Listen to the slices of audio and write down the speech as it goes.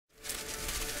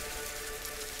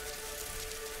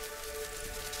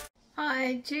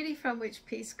Hi, Judy from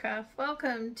Witchpeace Craft.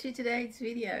 Welcome to today's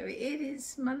video. It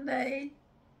is Monday,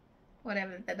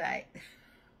 whatever the date.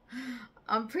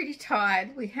 I'm pretty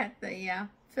tired. We had the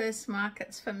first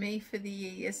markets for me for the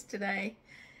year yesterday.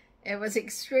 It was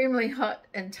extremely hot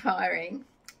and tiring,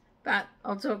 but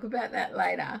I'll talk about that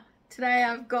later. Today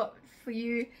I've got for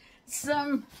you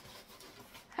some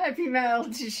happy mail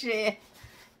to share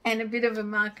and a bit of a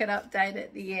market update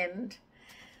at the end.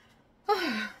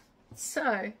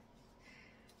 So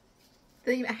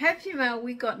the happy mail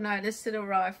we got notice it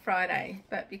arrived Friday,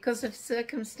 but because of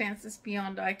circumstances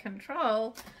beyond our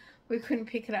control, we couldn't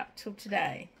pick it up till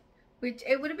today. Which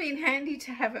it would have been handy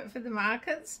to have it for the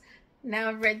markets. Now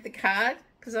I've read the card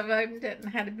because I've opened it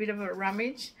and had a bit of a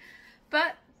rummage,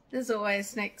 but there's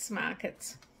always next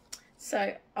markets.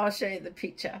 So I'll show you the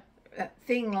picture. That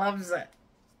thing loves it.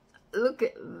 Look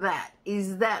at that.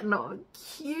 Is that not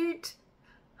cute?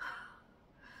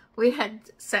 We had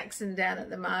Saxon down at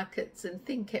the markets and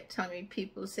Thing kept telling me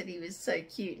people said he was so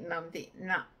cute, and I'm thinking,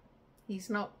 no, he's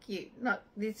not cute, not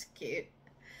this cute.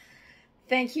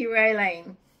 Thank you,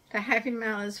 Raylene. The happy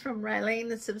mail is from Raylene,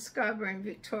 a subscriber in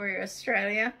Victoria,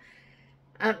 Australia.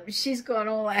 She's gone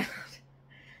all out.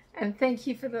 And thank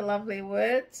you for the lovely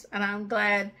words. And I'm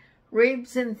glad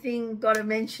Reebs and Thing got a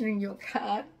mention in your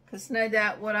card, because no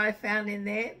doubt what I found in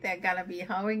there, they're going to be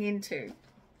hoeing into.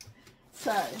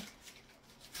 So,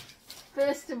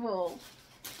 first of all,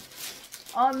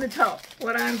 on the top,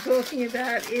 what I'm talking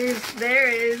about is there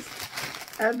is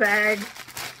a bag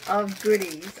of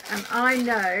goodies. And I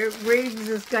know Reeves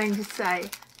is going to say,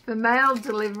 for mail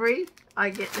delivery, I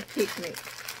get the picnic.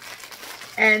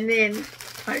 And then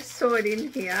I saw it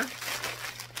in here.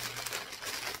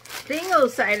 Thing will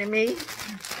say to me,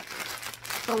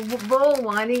 for ball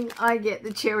winding, I get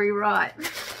the cherry ripe.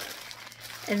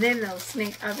 And then they'll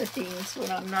sneak other things when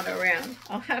I'm not around.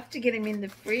 I'll have to get them in the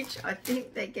fridge. I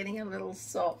think they're getting a little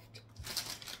soft.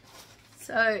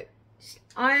 So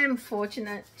I am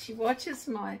fortunate. She watches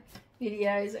my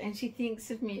videos and she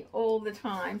thinks of me all the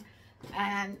time.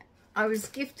 And I was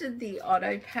gifted the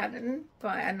Otto pattern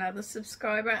by another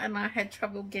subscriber, and I had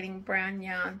trouble getting brown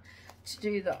yarn to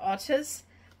do the otters.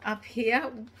 Up here,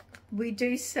 we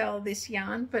do sell this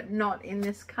yarn, but not in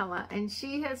this colour. And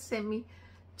she has sent me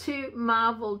 2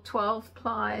 Marvel 12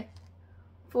 ply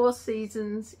 4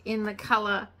 seasons in the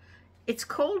colour. It's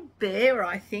called Bear,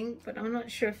 I think, but I'm not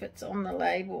sure if it's on the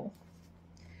label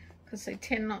because they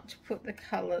tend not to put the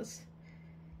colours.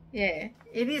 Yeah,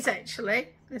 it is actually.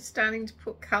 They're starting to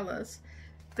put colours.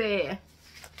 Bear,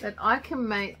 that I can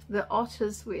make the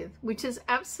otters with, which is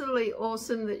absolutely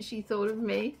awesome that she thought of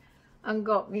me and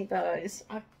got me those.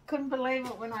 I couldn't believe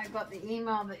it when I got the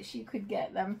email that she could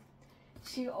get them.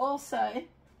 She also,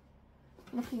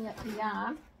 looking at the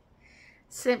yarn,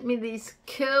 sent me this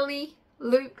curly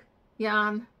loop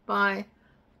yarn by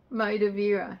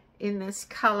Modavira in this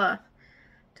colour.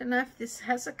 Don't know if this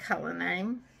has a colour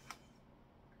name.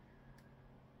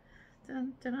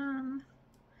 Dun, dun, dun.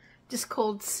 Just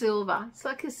called Silver. It's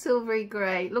like a silvery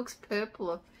grey. It looks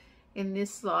purple in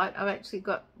this light. I've actually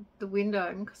got the window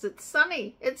open because it's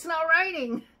sunny. It's not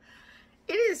raining.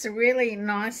 It is really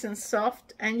nice and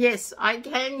soft, and yes, I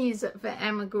can use it for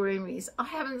amigurumis. I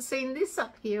haven't seen this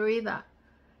up here either.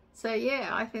 So yeah,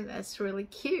 I think that's really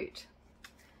cute.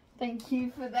 Thank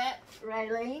you for that,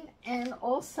 Raylene. And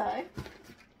also,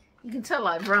 you can tell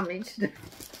I've rummaged.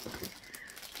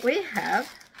 We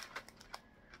have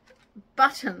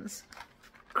buttons,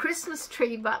 Christmas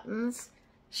tree buttons.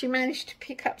 She managed to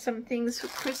pick up some things for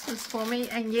Christmas for me,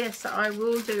 and yes, I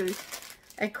will do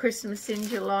a Christmas in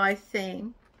July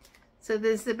theme. So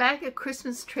there's the bag of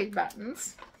Christmas tree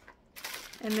buttons,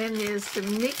 and then there's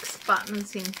some mixed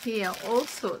buttons in here, all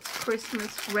sorts,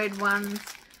 Christmas, red ones,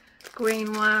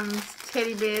 green ones,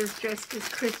 teddy bears dressed as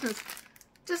Christmas,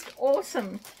 just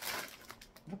awesome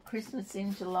for Christmas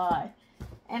in July.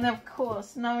 And of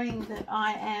course, knowing that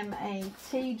I am a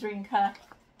tea drinker,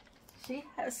 she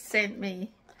has sent me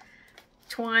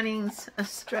Twining's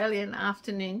Australian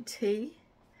afternoon tea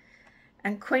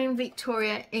and Queen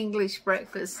Victoria English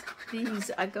breakfast.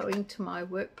 These are going to my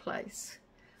workplace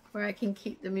where I can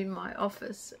keep them in my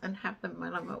office and have them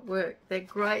when I'm at work. They're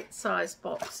great size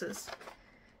boxes.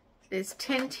 There's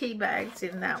 10 tea bags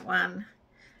in that one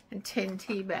and 10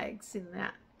 tea bags in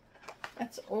that.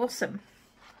 That's awesome.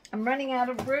 I'm running out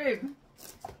of room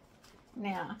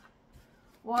now.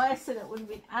 Why I said it would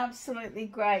be absolutely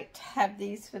great to have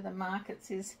these for the markets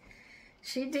is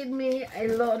she did me a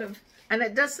lot of, and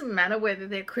it doesn't matter whether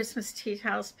they're Christmas tea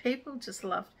towels, people just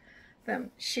love them.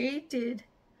 She did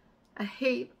a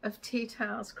heap of tea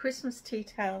towels, Christmas tea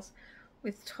towels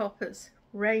with toppers,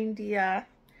 reindeer,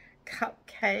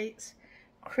 cupcakes,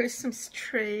 Christmas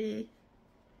tree,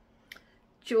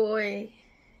 joy.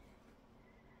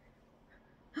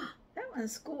 That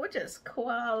one's gorgeous.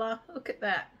 Koala, look at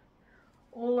that.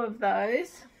 All of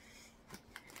those.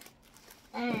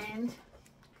 And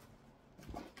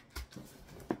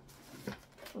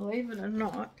believe it or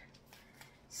not,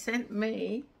 sent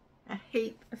me a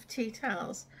heap of tea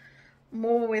towels.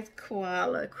 More with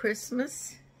koala.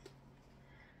 Christmas,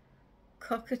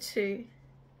 cockatoo,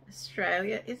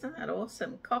 Australia. Isn't that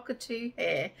awesome? Cockatoo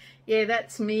hair. Yeah,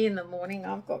 that's me in the morning.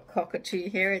 I've got cockatoo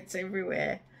hair. It's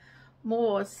everywhere.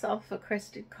 More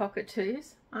sulfur-crested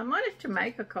cockatoos. I might have to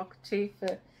make a cockatoo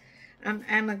for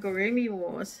Amigurumi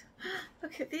Wars.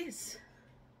 Look at this.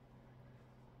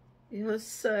 You're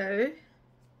so...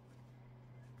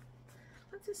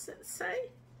 What does that say?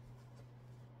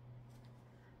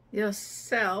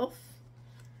 Yourself.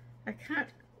 I can't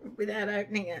without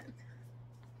opening it.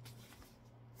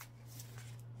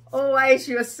 Always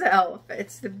yourself.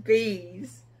 It's the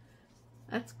bees.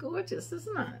 That's gorgeous,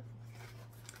 isn't it?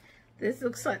 This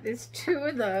looks like there's 2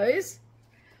 of those.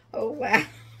 Oh wow.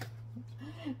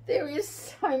 There is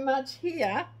so much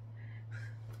here.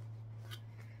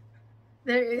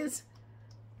 There is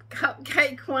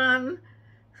cupcake one,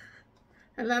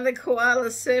 another koala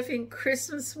surfing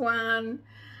Christmas one,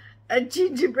 a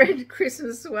gingerbread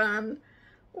Christmas one.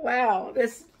 Wow,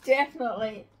 there's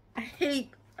definitely a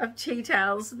heap of tea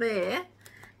towels there.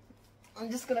 I'm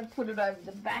just going to put it over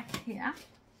the back here.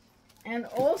 And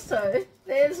also,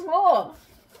 there's more.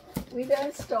 We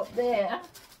don't stop there.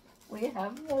 We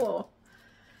have more.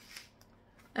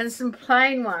 And some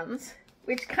plain ones,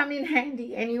 which come in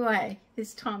handy anyway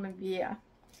this time of year.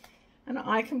 And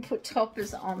I can put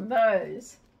toppers on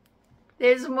those.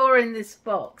 There's more in this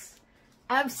box.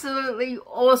 Absolutely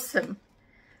awesome.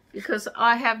 Because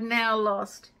I have now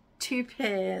lost 2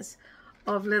 pairs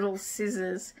of little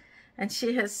scissors. And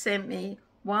she has sent me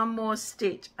one more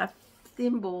stitch, a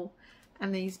thimble,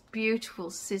 and these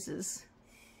beautiful scissors.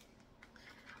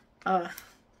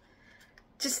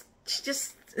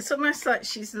 It's almost like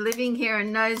she's living here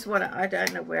and knows what. I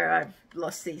don't know where I've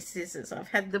lost these scissors. I've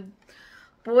had the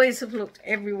boys have looked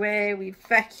everywhere. We've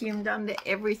vacuumed under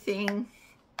everything.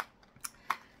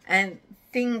 And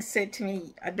things said to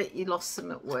me, I bet you lost them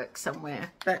at work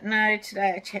somewhere. But no,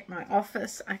 today I checked my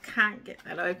office. I can't get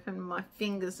that open. My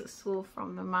fingers are sore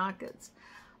from the markets.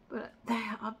 But they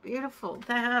are beautiful.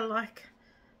 They are like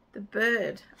the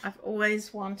bird. I've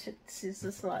always wanted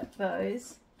scissors like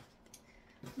those.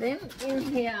 Then in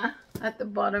here at the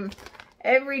bottom,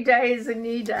 every day is a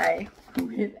new day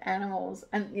with animals.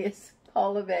 And yes,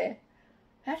 polar bear.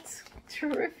 That's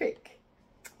terrific.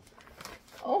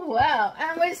 Oh wow,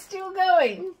 and we're still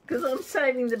going because I'm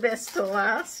saving the best to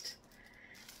last.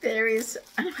 There is,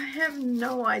 and I have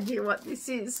no idea what this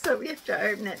is, so we have to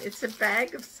open it. It's a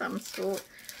bag of some sort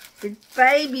with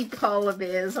baby polar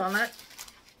bears on it.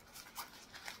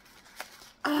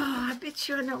 Oh, I bet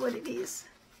you I know what it is.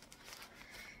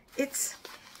 It's,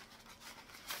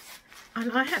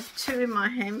 and I have 2 in my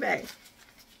handbag.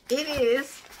 It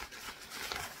is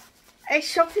a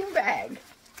shopping bag.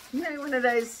 You know, one of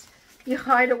those you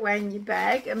hide away in your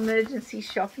bag, emergency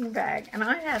shopping bag. And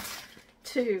I have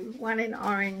 2, one in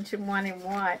orange and one in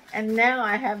white. And now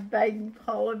I have baby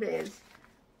polar bears.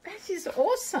 That is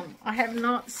awesome. I have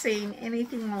not seen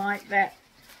anything like that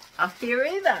up here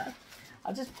either.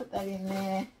 I'll just put that in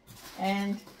there.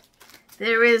 And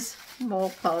there is more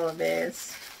polar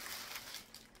bears.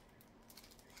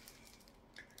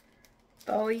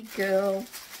 Bowie girl.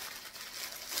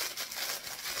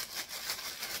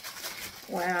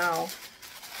 Wow.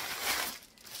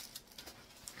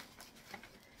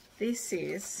 This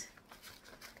is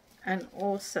an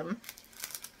awesome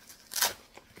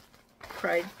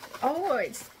braid. Oh,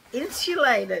 it's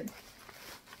insulated.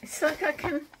 It's like I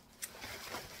can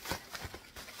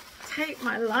take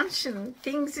my lunch and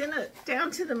things in it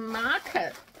down to the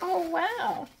market. Oh,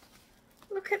 wow.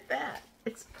 Look at that.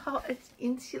 It's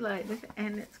insulated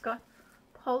and it's got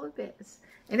polar bears.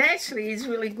 It actually is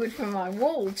really good for my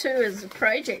wool too as a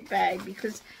project bag,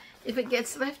 because if it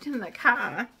gets left in the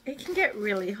car, it can get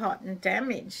really hot and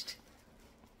damaged.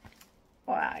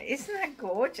 Wow, isn't that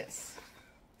gorgeous?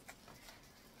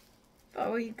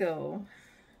 Bowie girl.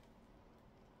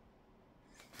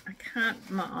 I can't,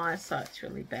 my eyesight's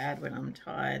really bad when I'm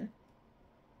tired.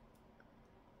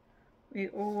 We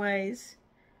always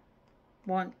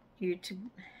want you to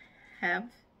have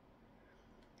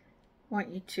what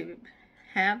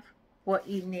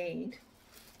you need.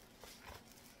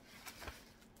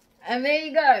 And there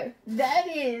you go. That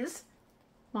is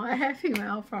my happy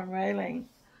mail from Raylene.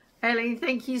 Raylene,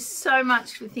 thank you so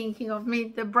much for thinking of me.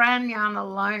 The brown yarn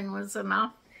alone was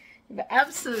enough. You've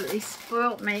absolutely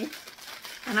spoilt me.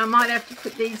 And I might have to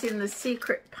put these in the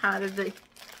secret part of the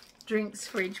drinks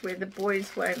fridge where the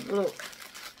boys won't look.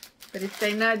 But if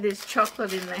they know there's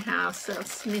chocolate in the house, they'll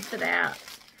sniff it out.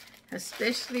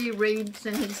 Especially Reeves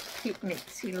and his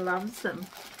picnics. He loves them.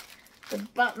 The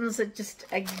buttons are just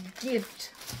a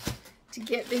gift. To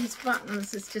get these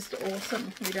buttons is just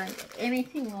awesome. We don't get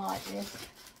anything like this.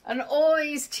 And all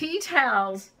these tea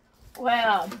towels.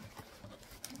 Wow.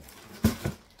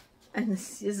 And the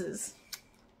scissors.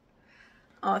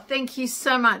 Oh, thank you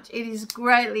so much. It is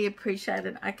greatly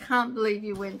appreciated. I can't believe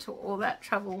you went to all that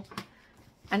trouble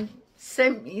and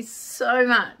sent me so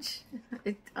much.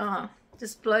 It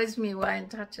just blows me away and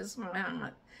touches my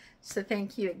heart. So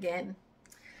thank you again.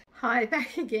 Hi,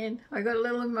 back again. I got a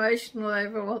little emotional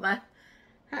over all that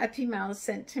happy mail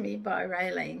sent to me by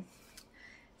Raylene.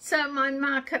 So my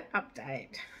market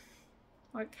update.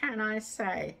 What can I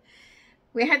say?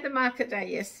 We had the market day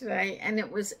yesterday and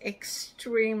it was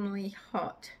extremely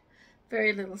hot.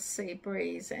 Very little sea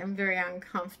breeze and very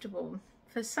uncomfortable.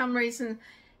 For some reason,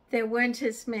 there weren't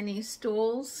as many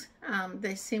stalls.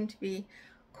 There seemed to be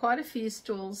quite a few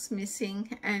stalls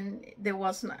missing, and there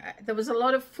was a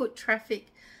lot of foot traffic,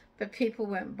 but people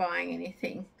weren't buying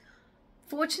anything.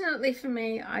 Fortunately for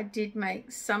me, I did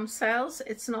make some sales.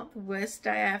 It's not the worst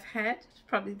day I've had. It's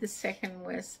probably the second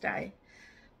worst day.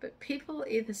 But people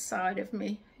either side of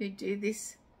me who do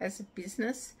this as a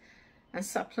business and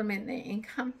supplement their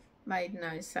income made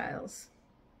no sales.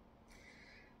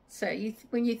 So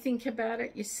when you think about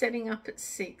it, you're setting up at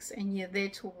 6 and you're there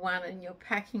till 1 and you're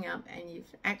packing up and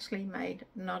you've actually made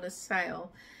not a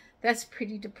sale. That's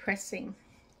pretty depressing.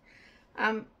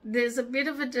 There's a bit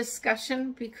of a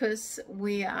discussion because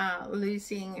we are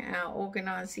losing our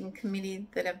organising committee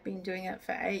that have been doing it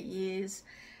for 8 years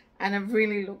and have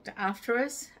really looked after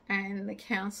us, and the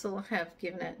council have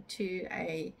given it to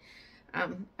a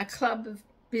club of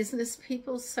business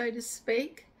people, so to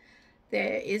speak.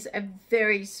 There is a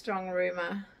very strong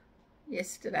rumour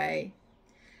yesterday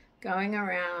going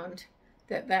around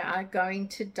that they are going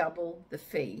to double the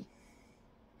fee.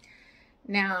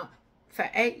 Now, for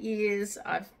 8 years,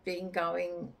 I've been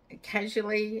going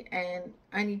casually, and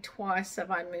only twice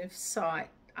have I moved site.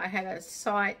 I had a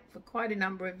site for quite a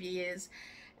number of years,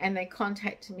 and they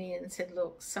contacted me and said,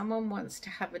 look, someone wants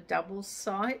to have a double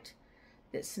site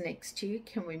that's next to you.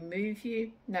 Can we move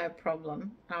you? No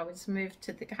problem. I was moved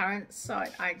to the current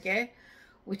site I get,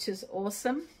 which is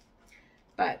awesome.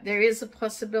 But there is a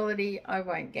possibility I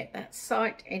won't get that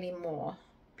site anymore,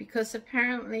 because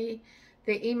apparently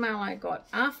the email I got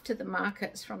after the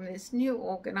markets from this new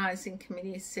organising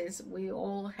committee says we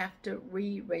all have to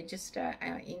re-register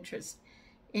our interest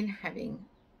in having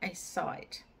a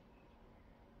site.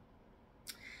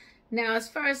 Now, as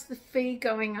far as the fee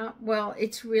going up, well,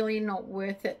 it's really not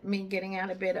worth it, me getting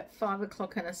out of bed at 5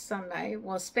 o'clock on a Sunday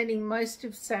while spending most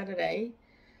of Saturday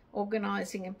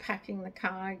organising and packing the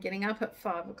car, getting up at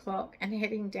 5 o'clock and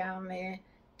heading down there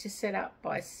to start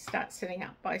setting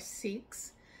up by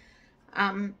 6,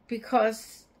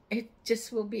 because it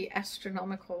just will be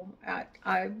astronomical.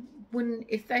 I wouldn't,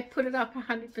 if they put it up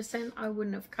 100%, I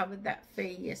wouldn't have covered that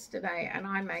fee yesterday, and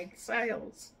I made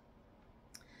sales.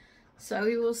 So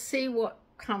we will see what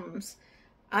comes.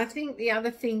 I think the other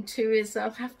thing too is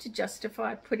I'll have to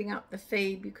justify putting up the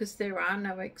fee because there are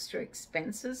no extra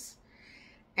expenses.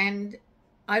 And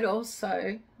I'd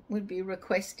also would be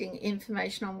requesting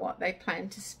information on what they plan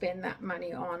to spend that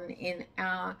money on in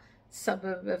our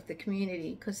suburb of the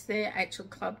community, because their actual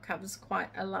club covers quite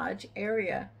a large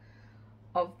area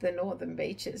of the Northern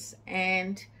Beaches.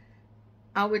 And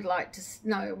I would like to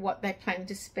know what they plan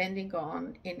to spending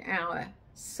on in our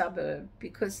suburb,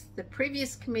 because the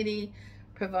previous committee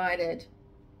provided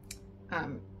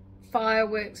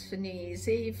fireworks for New Year's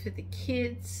Eve for the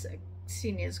kids, a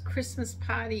seniors Christmas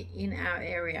party in our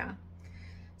area.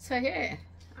 So yeah,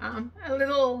 a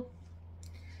little,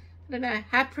 I don't know,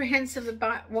 apprehensive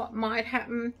about what might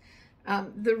happen.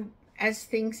 As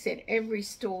things said, every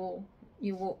stall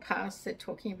you walk past, they're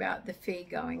talking about the fee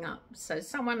going up. So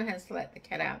someone has to let the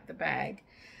cat out the bag,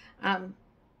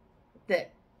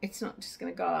 that it's not just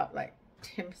going to go up like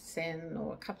 10%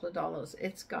 or a couple of dollars.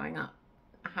 It's going up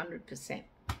 100%.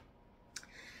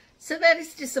 So that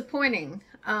is disappointing.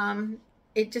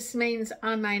 It just means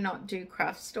I may not do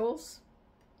craft stalls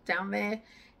down there.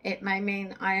 It may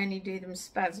mean I only do them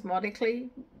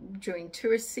spasmodically during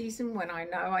tourist season when I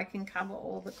know I can cover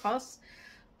all the costs.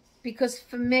 Because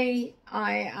for me,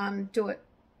 I do it,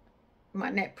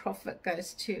 my net profit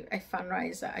goes to a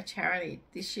fundraiser, a charity.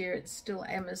 This year it's still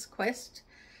Emma's Quest,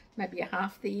 maybe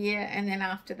half the year, and then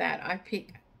after that I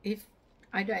pick, if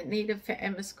I don't need it for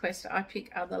Emma's Quest. I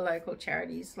pick other local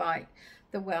charities like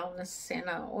the Wellness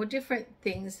Centre or different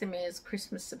things, the Mayor's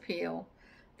Christmas Appeal,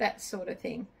 that sort of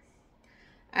thing.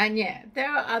 And yeah, there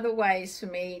are other ways for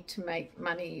me to make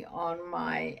money on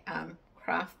my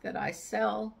craft that I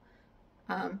sell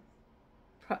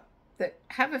that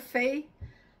have a fee,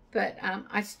 but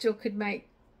I still could make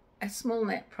a small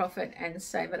net profit and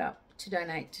save it up to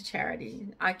donate to charity.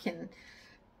 I can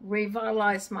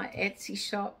revitalize my Etsy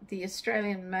shop, the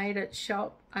Australian Made It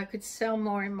shop. I could sell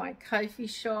more in my Ko-fi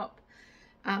shop.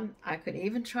 I could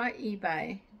even try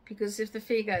eBay, because if the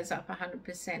fee goes up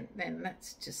 100%, then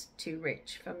that's just too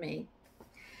rich for me.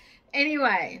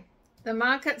 Anyway, the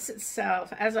markets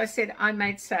itself, as I said, I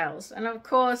made sales, and of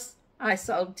course I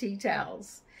sold tea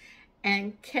towels.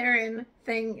 And Karen,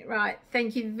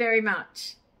 thank you very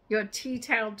much. Your tea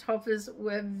towel toppers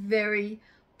were very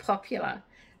popular.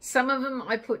 Some of them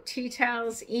I put tea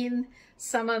towels in,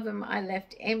 some of them I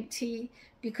left empty,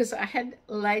 because I had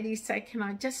ladies say, can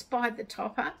I just buy the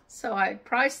topper? So I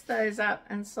priced those up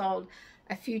and sold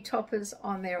a few toppers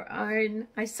on their own.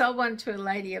 I sold one to a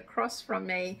lady across from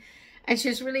me, and she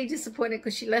was really disappointed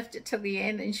because she left it till the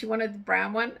end and she wanted the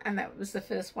brown one, and that was the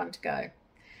first one to go.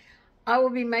 I will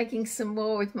be making some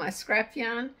more with my scrap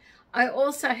yarn. I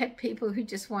also had people who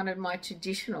just wanted my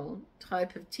traditional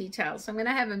type of tea towel. So I'm going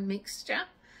to have a mixture,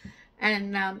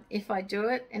 and if I do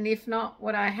it, and if not,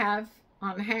 what I have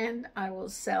on hand I will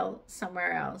sell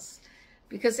somewhere else,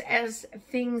 because as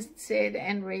Things said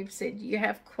and Reeb said, you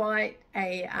have quite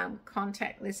a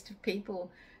contact list of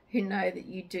people who know that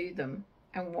you do them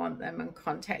and want them and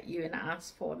contact you and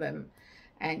ask for them,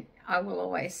 and I will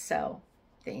always sell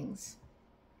things.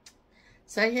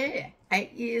 So yeah,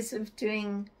 8 years of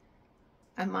doing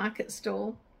a market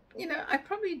stall. You know, I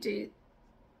probably do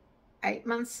 8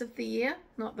 months of the year,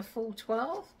 not the full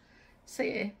 12. So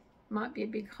yeah, might be a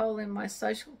big hole in my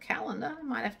social calendar. I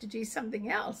might have to do something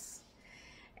else.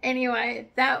 Anyway,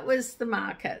 that was the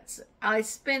markets. I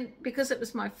spent, because it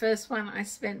was my first one, I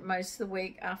spent most of the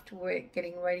week after work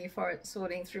getting ready for it,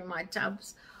 sorting through my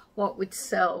tubs, what would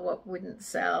sell, what wouldn't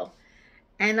sell.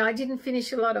 And I didn't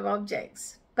finish a lot of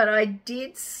objects, but I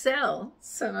did sell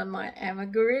some of my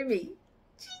amigurumi.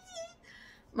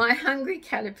 My hungry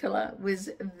caterpillar was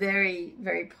very,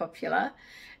 very popular,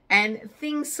 and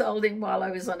things sold him while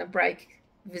I was on a break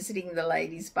visiting the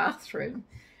ladies' bathroom,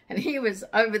 and he was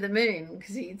over the moon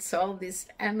because he'd sold this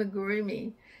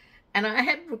amigurumi. And I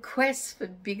had requests for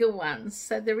bigger ones,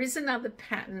 so there is another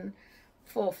pattern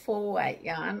for 4-weight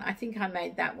yarn. I think I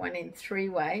made that one in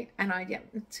 3-weight, and I got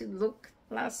to look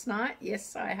last night.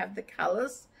 Yes, I have the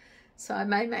colors, so I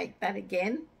may make that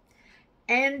again.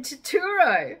 And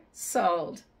Totoro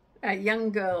sold. A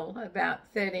young girl about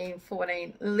 13,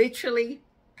 14 literally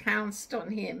pounced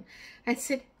on him and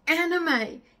said,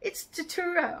 "Anime, it's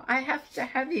Totoro, I have to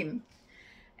have him."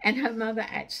 And her mother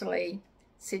actually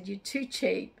said, "You're too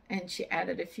cheap," and she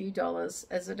added a few dollars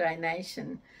as a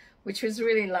donation, which was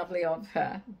really lovely of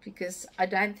her, because I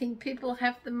don't think people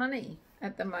have the money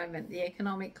at the moment. The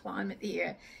economic climate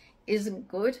here isn't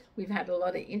good. We've had a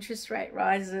lot of interest rate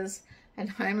rises, and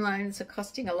home loans are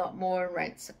costing a lot more, and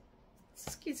rents,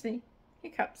 excuse me,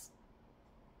 hiccups.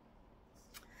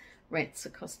 Rents are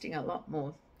costing a lot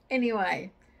more.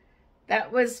 Anyway,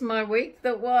 that was my week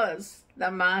that was the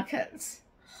markets.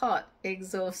 Hot,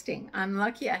 exhausting. I'm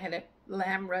lucky I had a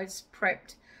lamb roast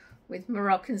prepped with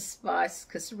Moroccan spice,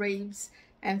 because Reeves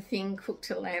and Thing cooked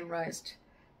a lamb roast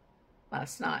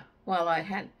last night while I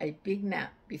had a big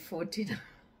nap before dinner.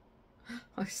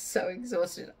 I was so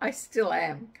exhausted. I still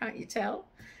am, can't you tell?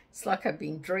 It's like I've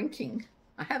been drinking.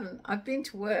 I've been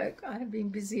to work. I have been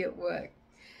busy at work.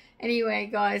 Anyway,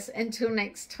 guys, until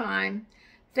next time,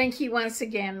 thank you once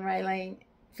again, Raylene,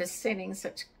 for sending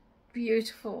such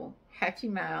beautiful, happy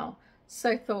mail,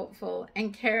 so thoughtful,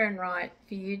 and Karen Wright,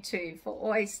 for you too, for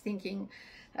always thinking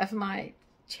of my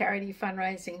charity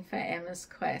fundraising for Emma's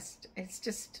Quest. It's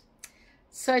just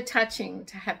so touching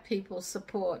to have people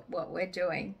support what we're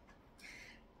doing.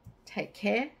 Take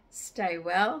care, stay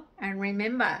well, and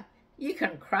remember, you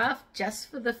can craft just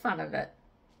for the fun of it.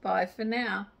 Bye for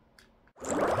now.